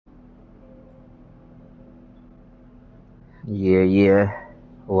Yeah, yeah.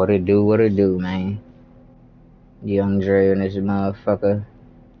 What it do, man? Young Dre and this motherfucker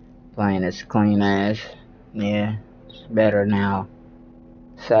playing this clean ass. Yeah, it's better now.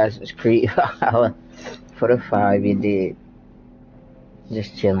 Assassin's Creed Valhalla for the 5 you did.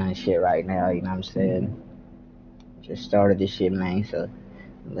 Just chilling and shit right now, you know what I'm saying? Just started this shit, man, so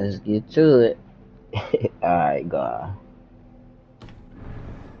let's get to it. Alright, God.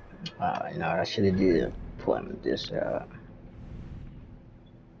 Alright, no, I should have did point this out.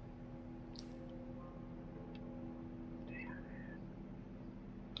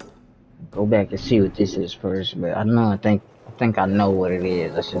 Go back and see what this is first, but I think I know what it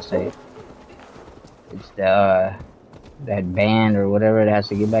is, I should say. It's the that band or whatever that has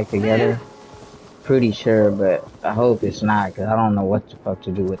to get back together. Pretty sure, but I hope it's not, because I don't know what the fuck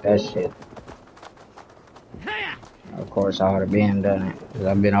to do with that shit. Of course, I would have been done it, because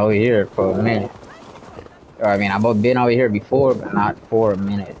I've been over here for a minute. Or, I mean, I've been over here before, but not for a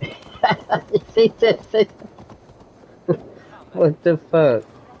minute. What the fuck?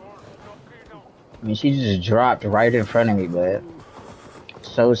 I mean, she just dropped right in front of me, but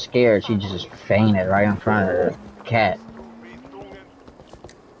so scared she just fainted right in front of her cat.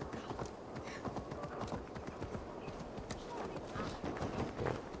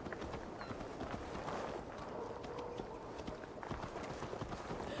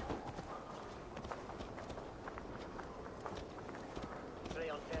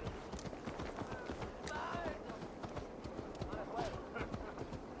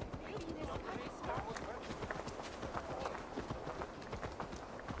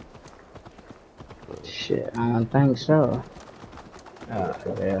 Shit, I don't think so. Oh,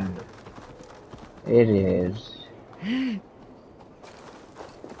 yeah. It is.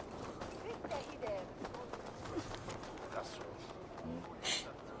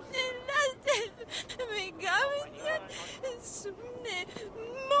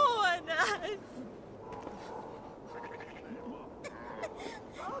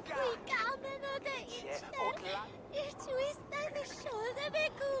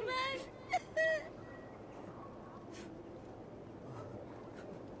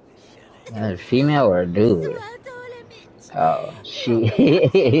 A female or a dude? Oh,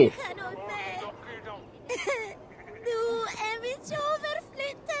 she.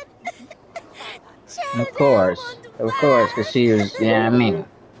 Of course, because she was, yeah, I mean,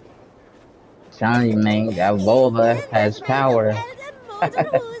 telling you, man, that vulva has power.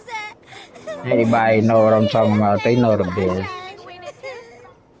 Anybody know what I'm talking about? They know the biz.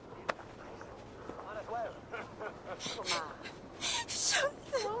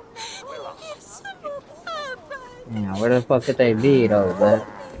 Yeah, where the fuck could they be though, but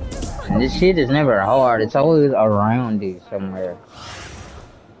and this shit is never hard, it's always around you somewhere.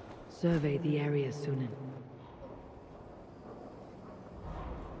 Survey the area, Sunan.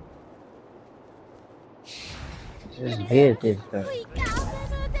 Just get this stuff.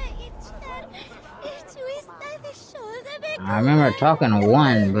 I remember talking to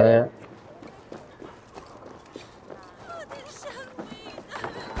one, but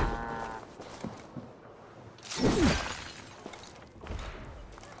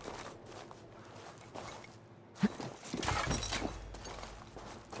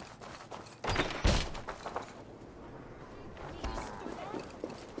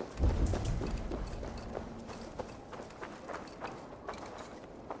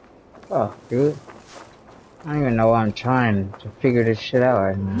oh, dude. I don't even know why I'm trying to figure this shit out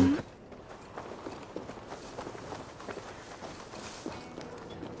right now.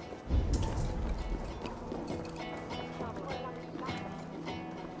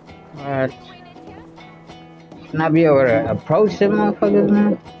 What? Can I be able to approach them motherfuckers,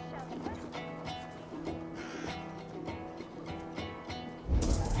 man?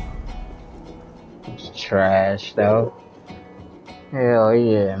 It's trash, though. Hell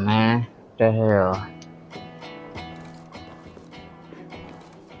yeah, man. What the hell?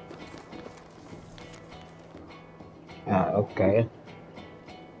 Oh, okay.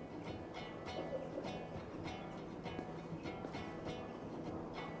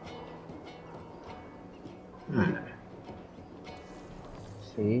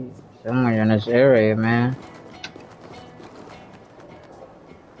 See, somewhere in this area, man.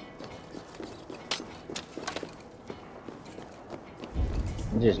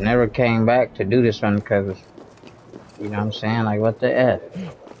 I just never came back to do this one because, you know what I'm saying? Like, what the F?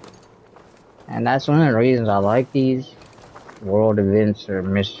 And that's one of the reasons I like these world events or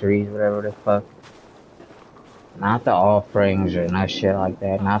mysteries, whatever the fuck. Not the offerings or no shit like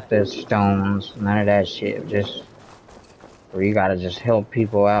that. Not the stones. None of that shit. Just where you gotta just help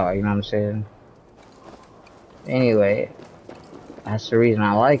people out, you know what I'm saying? Anyway, That's the reason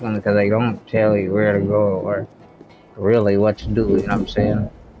I like them, because they don't tell you where to go or really what to do, you know what I'm saying?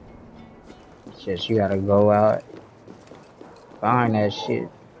 It's just you gotta go out, find that shit.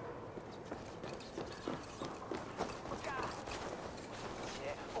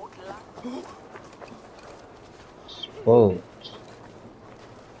 Whoa.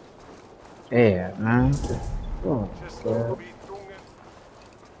 Yeah, man. Oh, God.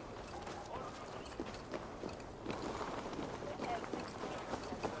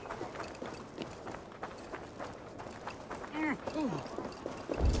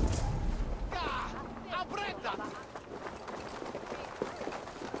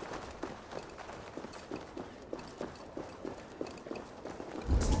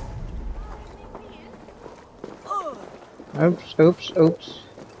 Oops, oops, oops.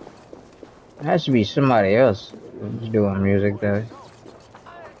 It has to be somebody else who's doing music, though.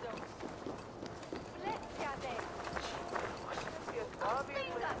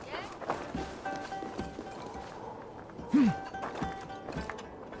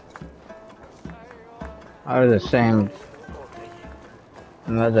 All the same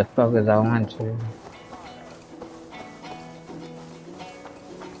motherfuckers I went to.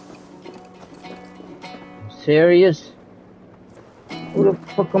 Serious? Who the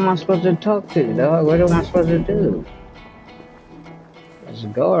fuck am I supposed to talk to, dog? What am I supposed to do? That's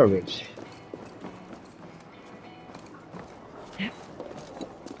garbage.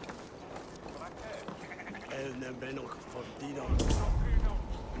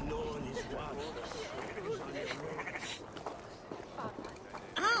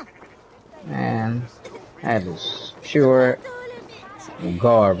 Man, that is pure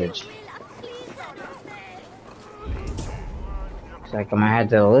garbage. It's like I'm gonna have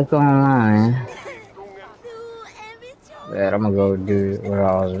to look online. But I'm gonna go do what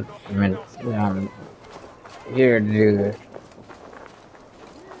I was meant. I'm here to do.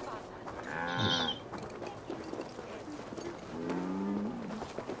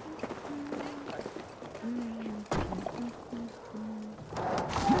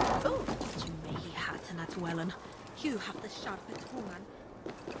 You have the sharpest woman.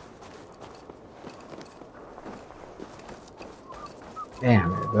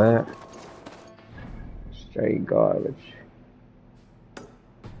 Damn it, but straight garbage.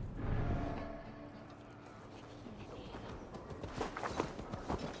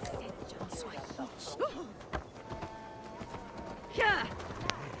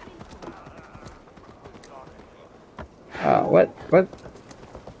 What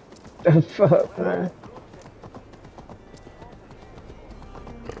the fuck, man?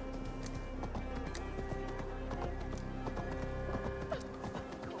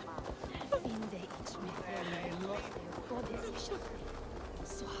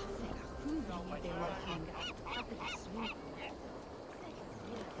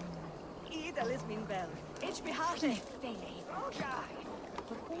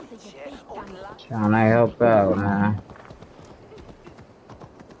 Trying to help out, man.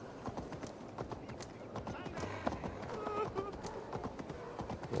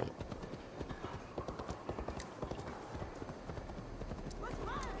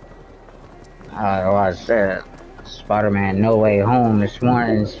 I watched that Spider-Man No Way Home this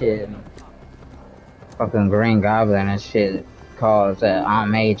morning and shit. Fucking Green Goblin and shit calls that Aunt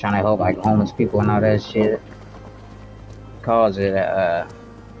May trying to help like homeless people and all that shit. Calls it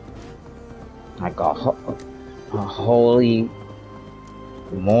like a holy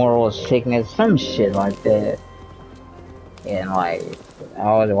moral sickness, some shit like that. And like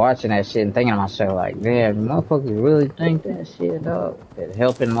I was watching that shit and thinking to myself like, damn, motherfuckers really think that shit, dog? That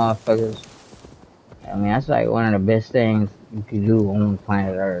helping motherfuckers. I mean, that's like one of the best things you can do on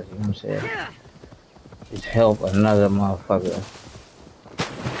planet Earth, you know what I'm saying? Just help another motherfucker.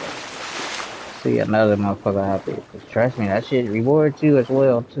 See another motherfucker happy. Cause trust me, that shit rewards you as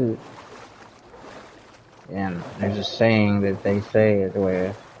well, too. And there's a saying that they say is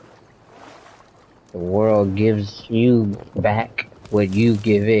where the world gives you back what you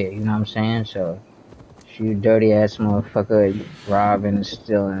give it, you know what I'm saying? So, if you dirty ass motherfucker robbing,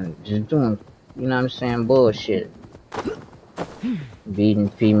 stealing, just doing, you know what I'm saying, bullshit. Beating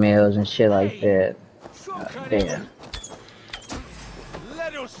females and shit like that. Damn.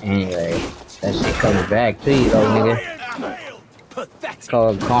 Anyway, that shit comes back to you though, nigga. Call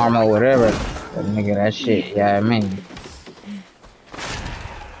it karma, whatever. But nigga, that shit, yeah, I mean.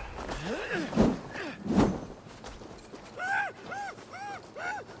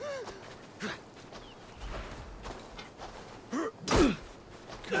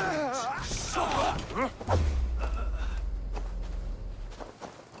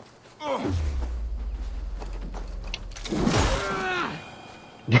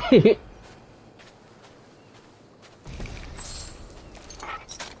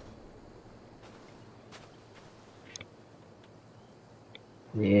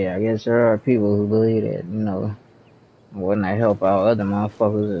 Yeah, I guess there are people who believe that, you know, when they help out other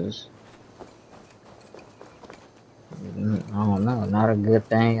motherfuckers is, I don't know, not a good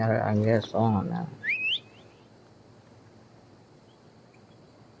thing, I guess, I don't know.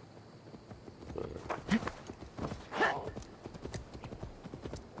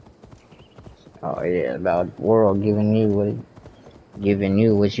 Oh yeah, about the world giving you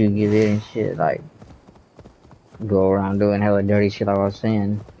what you give it and shit, like, go around doing hella dirty shit like I was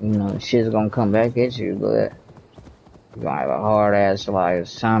saying, you know, shit's gonna come back at you, but you're gonna have a hard ass life,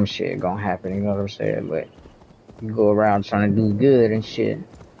 some shit gonna happen, you know what I'm saying, but you go around trying to do good and shit,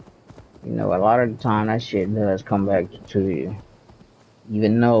 you know, a lot of the time that shit does come back to you.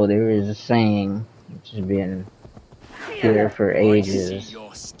 Even though there is a saying, which has been here for I see ages,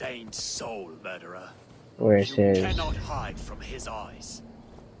 your stained soul, murderer. where it You says, cannot hide from his eyes.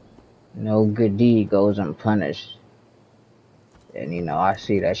 no good deed goes unpunished. And, you know, I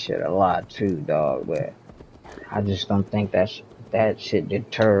see that shit a lot too, dog, but I just don't think that shit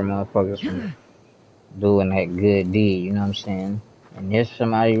deter motherfuckers from doing that good deed, you know what I'm saying? And if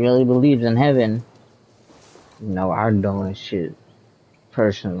somebody really believes in heaven, you know, I'm doing shit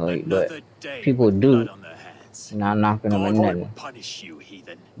personally, but Another day people with blood do, on their hands. not knocking them or God will nothing. punish you,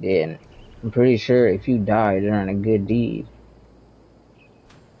 heathen. Then I'm pretty sure if you die doing a good deed,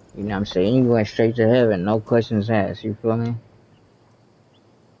 you know what I'm saying, you went straight to heaven, no questions asked, you feel me?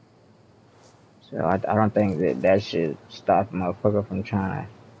 So I don't think that should stop a motherfucker from trying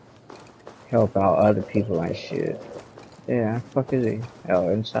to help out other people and shit. Yeah, fuck is he? Oh,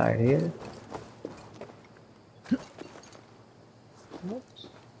 inside here? What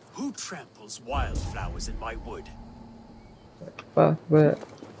Who tramples wildflowers in my wood? the fuck, but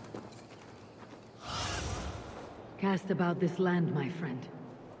Cast about this land, my friend.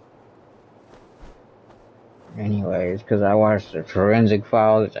 anyways, because I watched the Forensic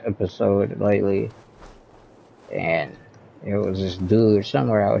Files episode lately, and it was this dude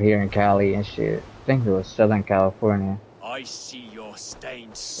somewhere out here in Cali and shit. I think it was Southern California. I see your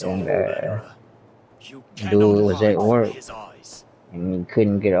stained soul, And murderer. You cannot dude was at hide from work, his eyes. and he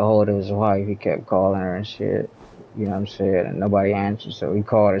couldn't get a hold of his wife. He kept calling her and shit. You know what I'm saying? And nobody answered, so he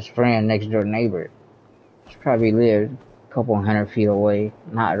called his friend, next door neighbor. She probably lived a couple 100 feet away,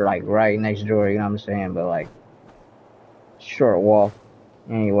 not like right next door. You know what I'm saying? But like short walk.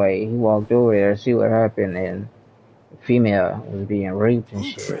 Anyway, he walked over there to see what happened, and the female was being raped and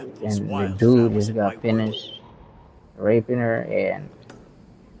Who shit. tramples And the dude wildflowers just in my got wood? finished raping her, and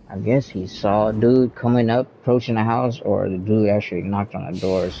I guess he saw a dude coming up, approaching the house, or the dude actually knocked on the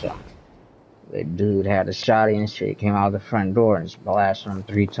door or something. The dude had a shotty and shit, came out the front door and just blasted him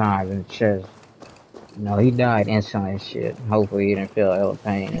 3 times in the chest. You know, he died instantly and shit. Hopefully he didn't feel ill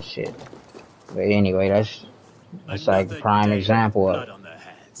pain and shit. But anyway, that's like a Another prime day with example of blood on their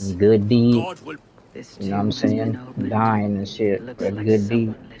hands. good deed, God will. This you know what I'm tomb has been saying? opened. Dying and shit, Looks a like good deed.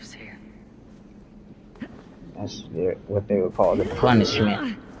 someone lives here. That's what they would call the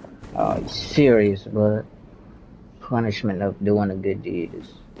punishment. Serious, but punishment of doing a good deed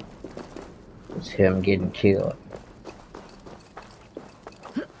is him getting killed.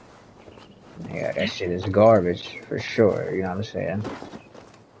 Yeah, that shit is garbage for sure, you know what I'm saying?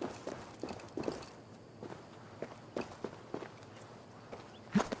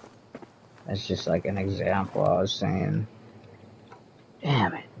 That's just like an example I was saying.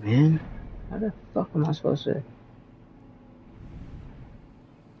 Damn it, man. How the fuck am I supposed to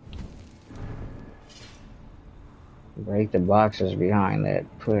break the boxes behind that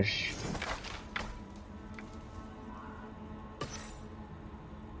push?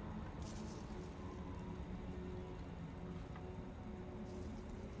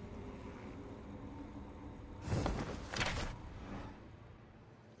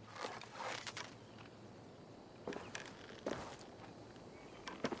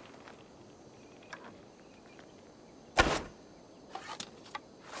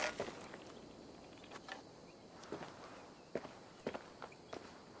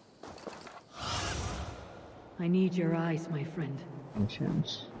 I need your eyes, my friend.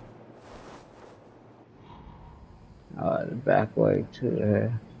 Entrance. The back way to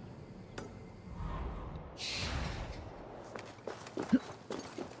there.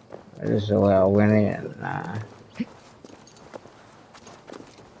 This is the way I went in. Nah.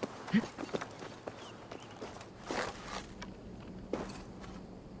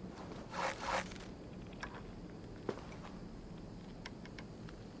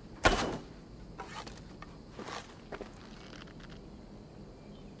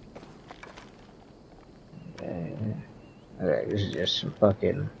 Like, it's just some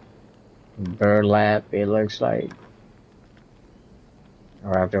fucking burlap, it looks like.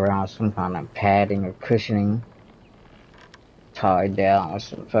 Wrapped around some kind of padding or cushioning. Tied down with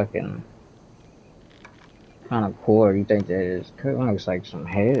some fucking kind of cord. You think that is? It looks like some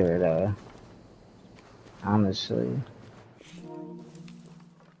hair, though. Honestly.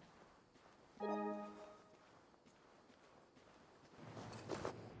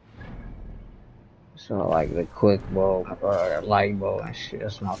 So like the quick bow or the light bow and shit.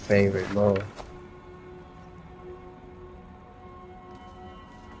 That's my favorite bow.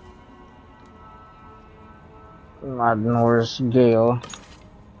 My Norse Gale.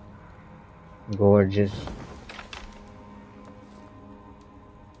 Gorgeous.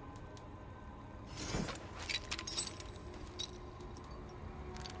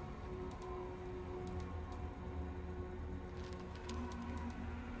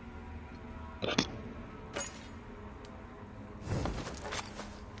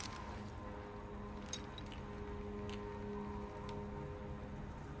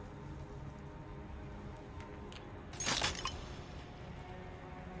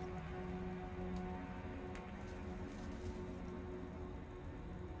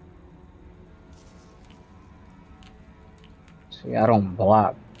 See, I don't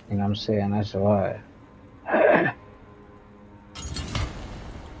block. You know what I'm saying? That's why.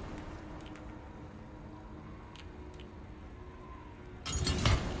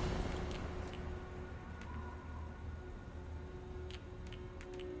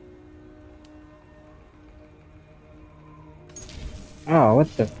 Oh,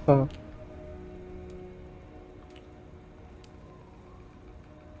 what the fuck?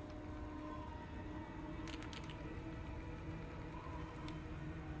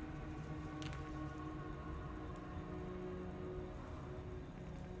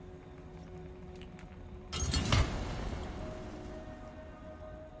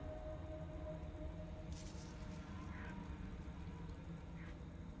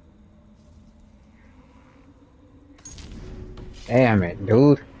 Damn it,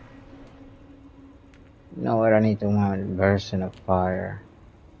 dude. You know what? I need the one version of fire.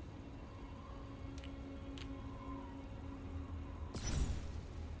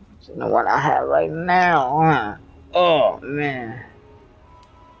 It's the one I have right now, huh? Oh, man.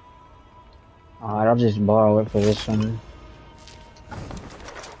 Alright, I'll just borrow it for this one.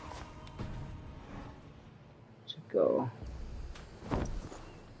 Let's go.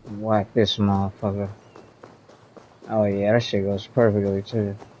 Whack this motherfucker. Oh yeah, that shit goes perfectly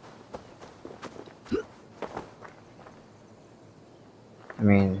too. I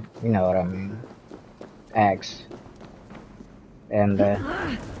mean, you know what I mean. Axe. And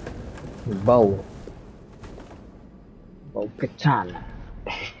bow. Bow katana.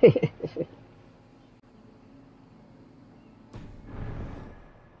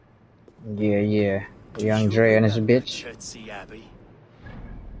 Yeah. Young Dre and his bitch.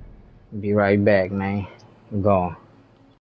 Be right back, man. I'm gone.